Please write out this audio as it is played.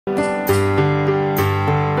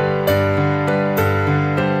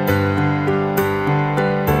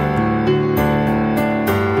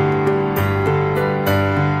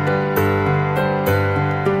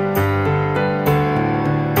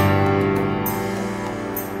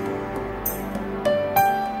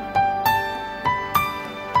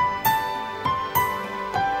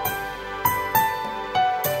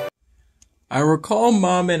recall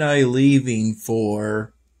Mom and I leaving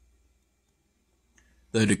for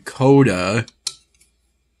the Dakota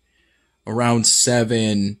around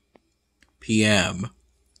 7 p.m.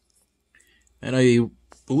 And I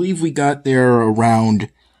believe we got there around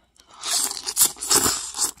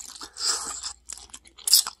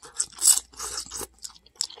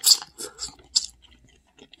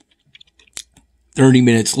 30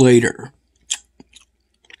 minutes later.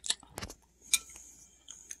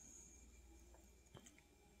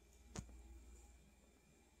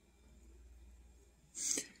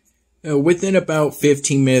 Within about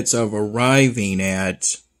 15 minutes of arriving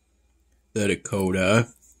at the Dakota,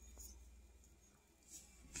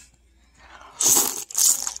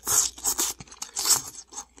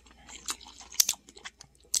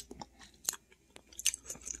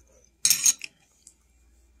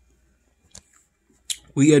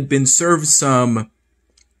 we had been served some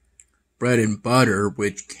bread and butter,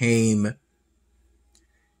 which came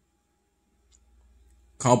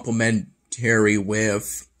complimentary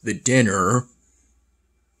with the dinner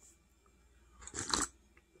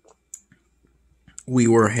we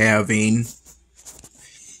were having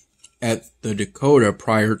at the Dakota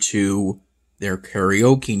prior to their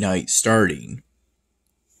karaoke night starting,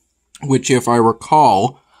 which, if I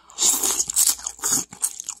recall,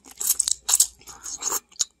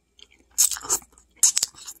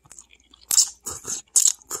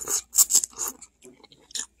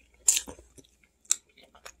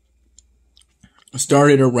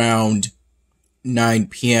 started around 9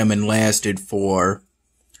 p.m. and lasted for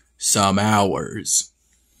some hours.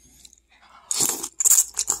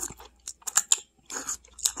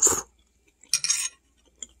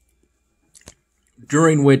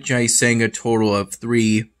 During which I sang a total of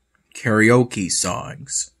 3 karaoke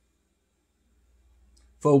songs,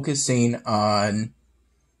 focusing on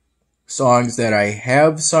songs that I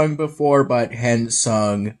have sung before but hadn't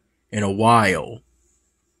sung in a while.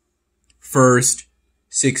 First,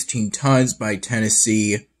 16 Tons by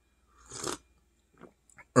Tennessee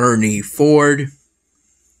Ernie Ford.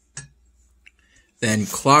 Then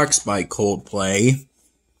Clocks by Coldplay.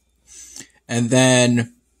 And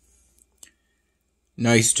then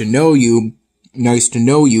Nice to Know You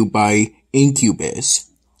by Incubus.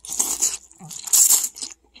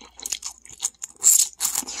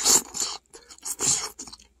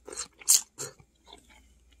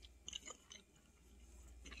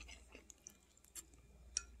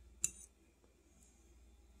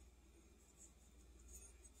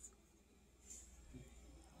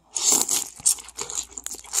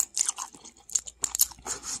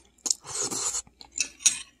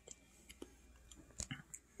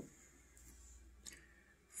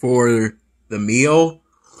 For the meal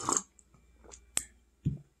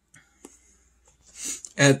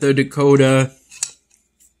at the Dakota,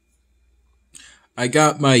 I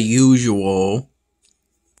got my usual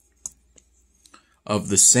of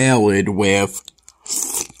the salad with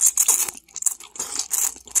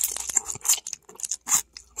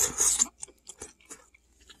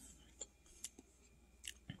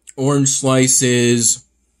orange slices,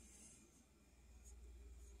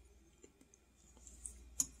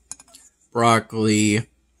 broccoli,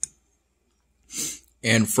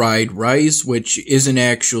 and fried rice, which isn't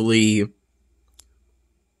actually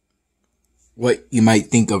what you might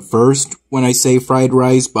think of first when I say fried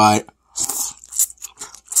rice, but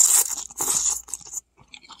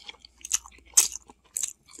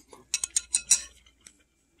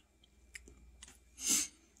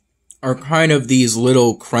are kind of these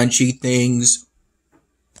little crunchy things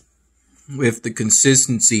with the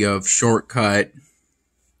consistency of shortcut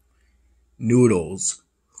noodles.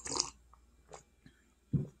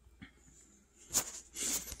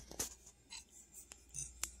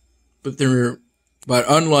 But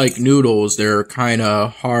unlike noodles, they're kind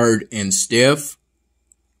of hard and stiff,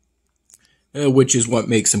 which is what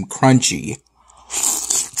makes them crunchy.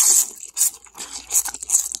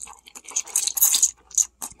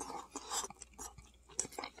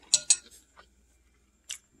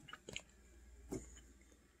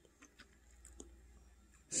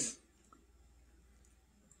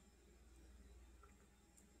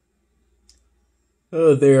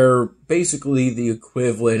 They're basically the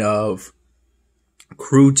equivalent of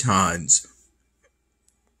croutons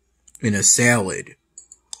in a salad.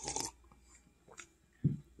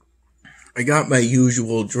 I got my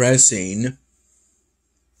usual dressing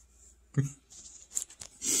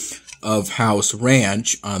of house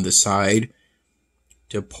ranch on the side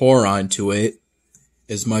to pour onto it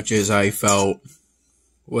as much as I felt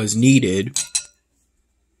was needed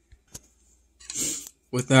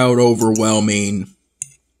without overwhelming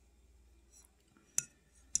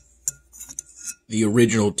the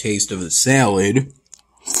original taste of the salad.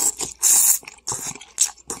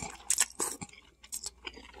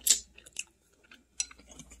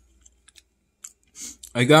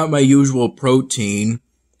 I got my usual protein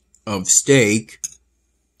of steak,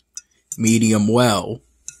 medium well.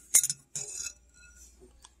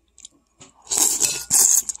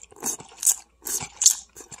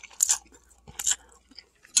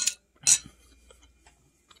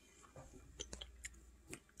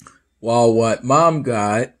 While what Mom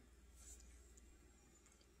got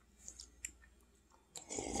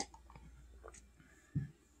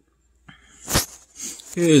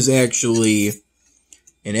is actually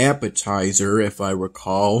an appetizer, if I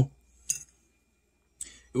recall.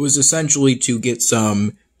 It was essentially to get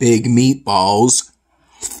some big meatballs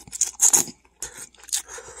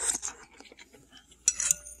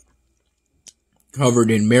covered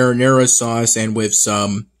in marinara sauce and with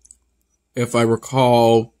some, if I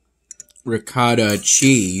recall, ricotta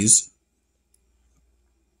cheese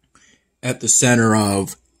at the center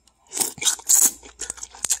of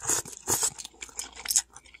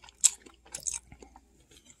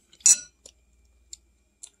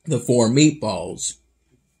the 4 meatballs.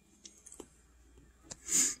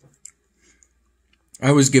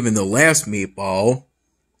 I was given the last meatball,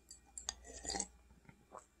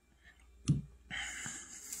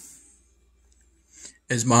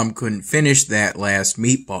 as Mom couldn't finish that last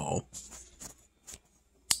meatball.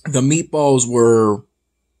 The meatballs were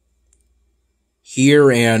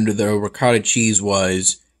here and the ricotta cheese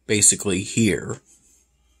was basically here.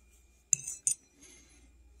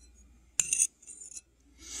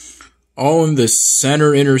 All in the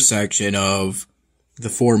center intersection of the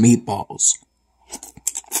 4 meatballs.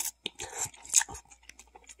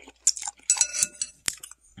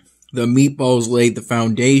 The meatballs laid the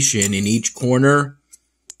foundation in each corner,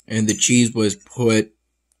 and the cheese was put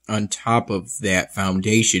on top of that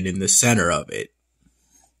foundation in the center of it.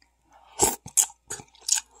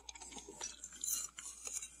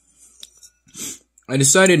 I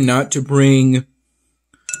decided not to bring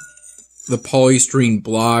the polystyrene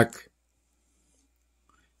block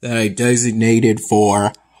that I designated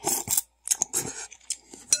for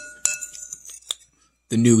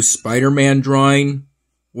the new Spider-Man drawing,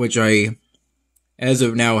 which I, as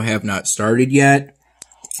of now, have not started yet.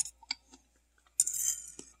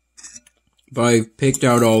 But I've picked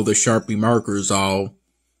out all the Sharpie markers I'll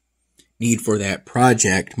need for that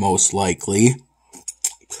project, most likely.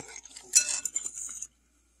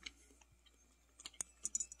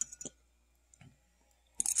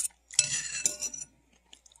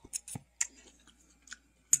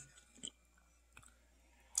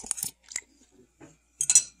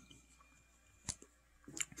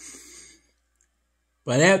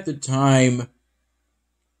 But at the time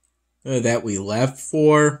that we left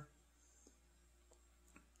for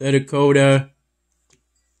the Dakota,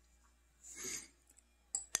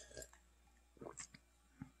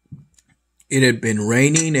 it had been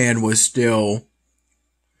raining and was still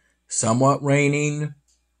somewhat raining.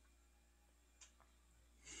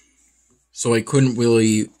 So I couldn't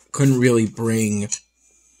really bring the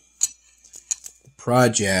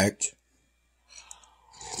project.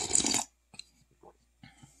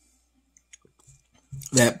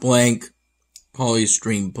 That blank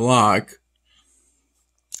polystyrene block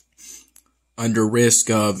under risk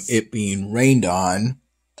of it being rained on.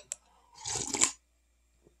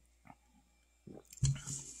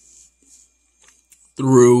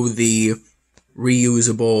 Through the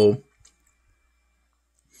reusable,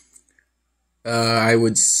 I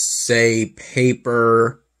would say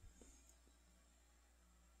paper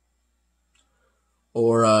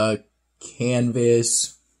or a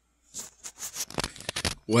canvas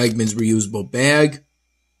Wegmans reusable bag.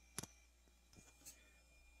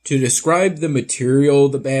 To describe the material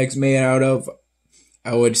the bag's made out of,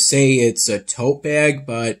 I would say it's a tote bag,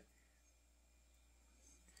 but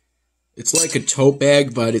it's like a tote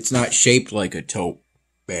bag, but it's not shaped like a tote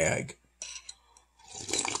bag.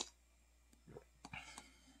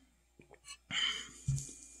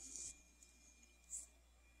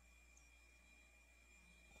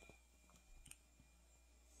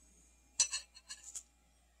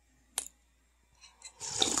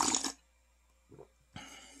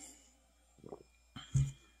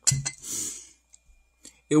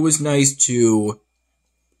 It was nice to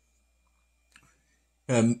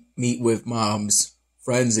meet with Mom's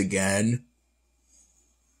friends again.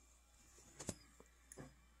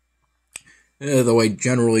 Though I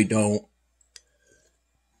generally don't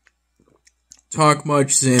talk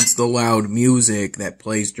much since the loud music that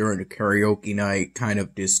plays during a karaoke night kind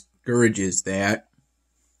of discourages that.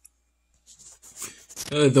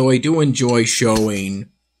 Though I do enjoy showing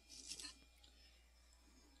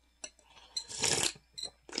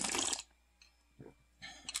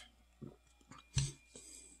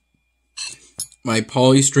my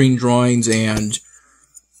polystyrene drawings and,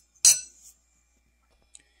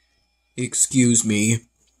 excuse me,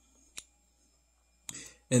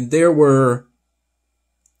 and there were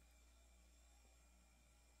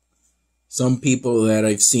some people that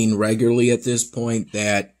I've seen regularly at this point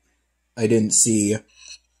that I didn't see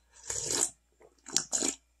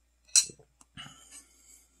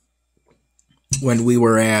when we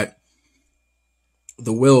were at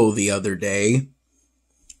the Willow the other day.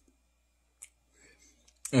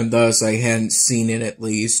 And thus I hadn't seen in at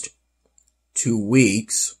least 2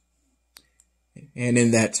 weeks. And in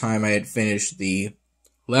that time I had finished the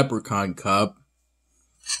Leprechaun Cup,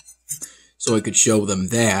 so I could show them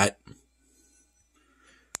that.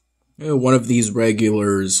 One of these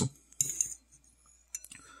regulars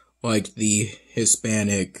liked the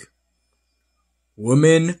Hispanic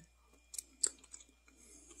woman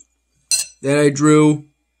that I drew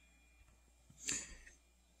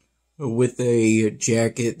with a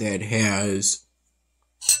jacket that has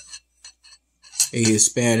a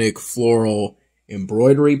Hispanic floral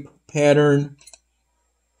embroidery pattern.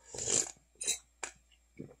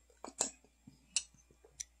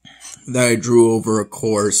 That I drew over a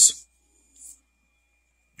course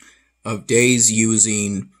of days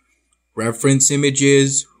using reference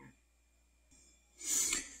images.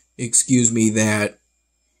 Excuse me, that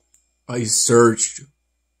I searched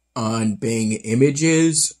on Bing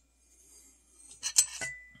Images.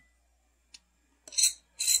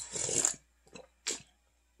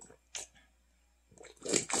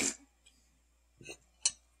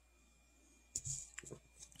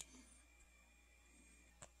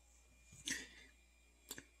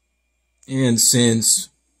 And since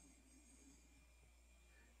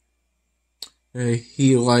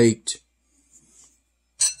he liked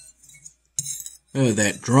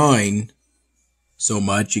that drawing so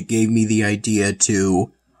much, it gave me the idea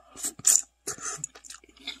to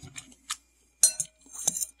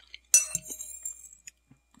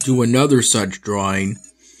do another such drawing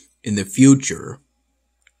in the future.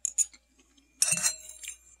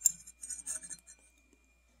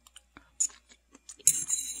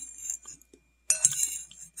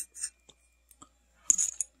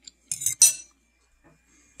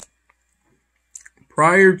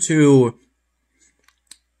 Prior to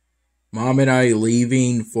Mom and I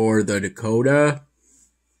leaving for the Dakota,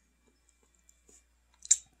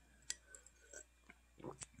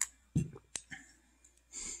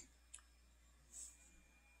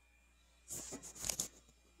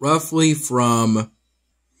 roughly from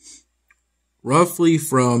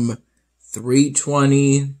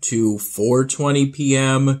 3:20 to 4:20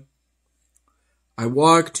 p.m., I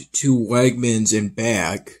walked to Wegmans and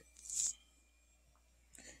back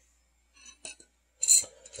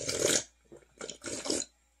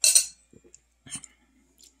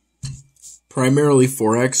primarily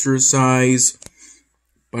for exercise,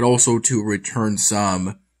 but also to return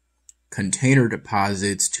some container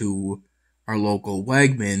deposits to our local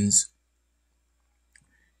Wegmans.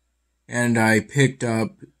 And I picked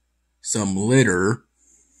up some litter.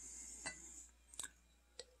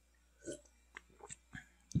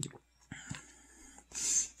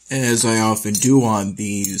 As I often do on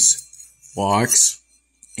these walks,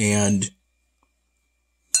 and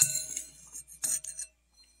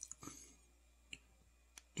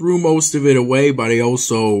threw most of it away, but I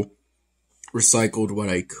also recycled what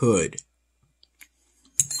I could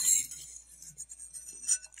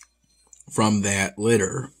from that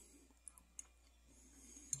litter.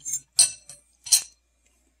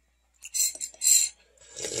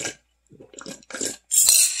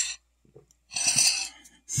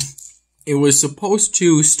 It was supposed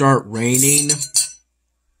to start raining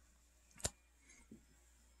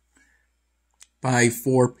by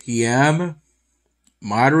 4 p.m.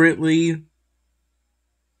 moderately,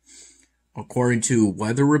 according to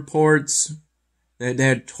weather reports that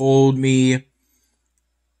had told me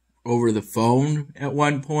over the phone at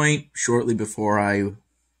one point, shortly before I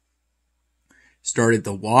started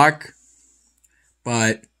the walk.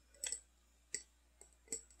 But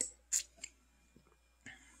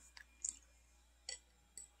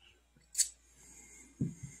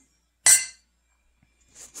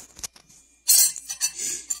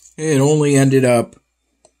it only ended up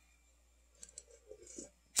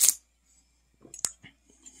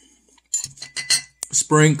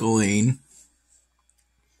sprinkling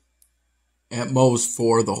at most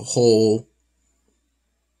for the whole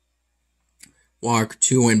walk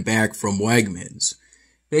to and back from Wegmans.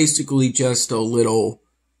 Basically just a little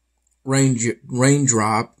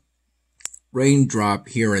raindrop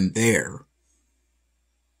here and there.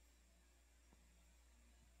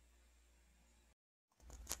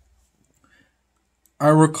 I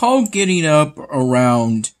recall getting up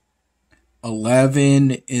around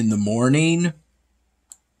 11 in the morning.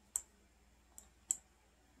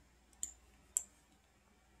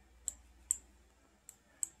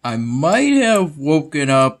 I might have woken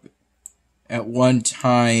up at one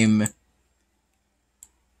time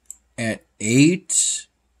at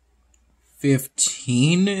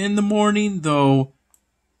 8:15 in the morning, though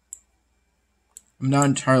I'm not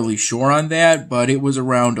entirely sure on that, but it was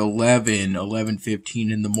around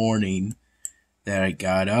 11:15 in the morning that I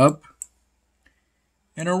got up.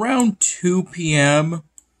 And around 2 p.m.,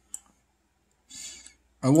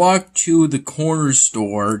 I walked to the corner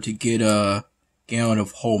store to get a gallon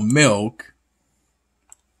of whole milk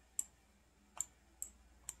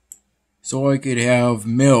so I could have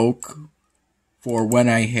milk for when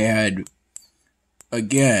I had,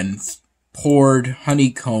 again, poured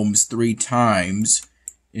honeycombs 3 times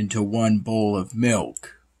into one bowl of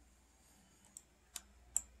milk.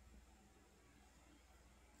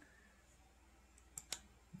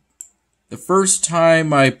 The first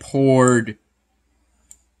time I poured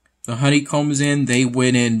the honeycombs in, they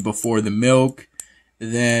went in before the milk.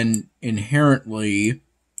 Then, inherently,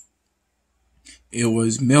 it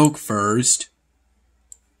was milk first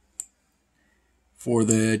for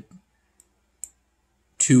the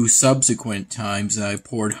 2 subsequent times that I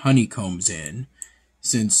poured honeycombs in.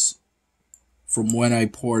 Since from when I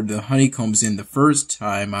poured the honeycombs in the first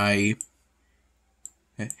time, I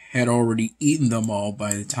had already eaten them all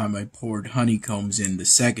by the time I poured honeycombs in the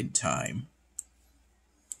second time.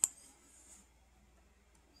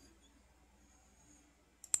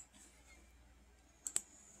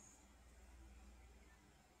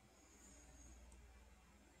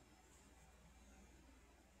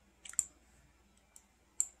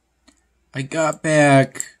 I got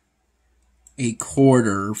back a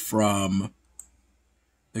quarter from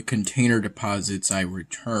the container deposits I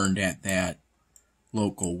returned at that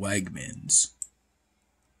local Wegmans.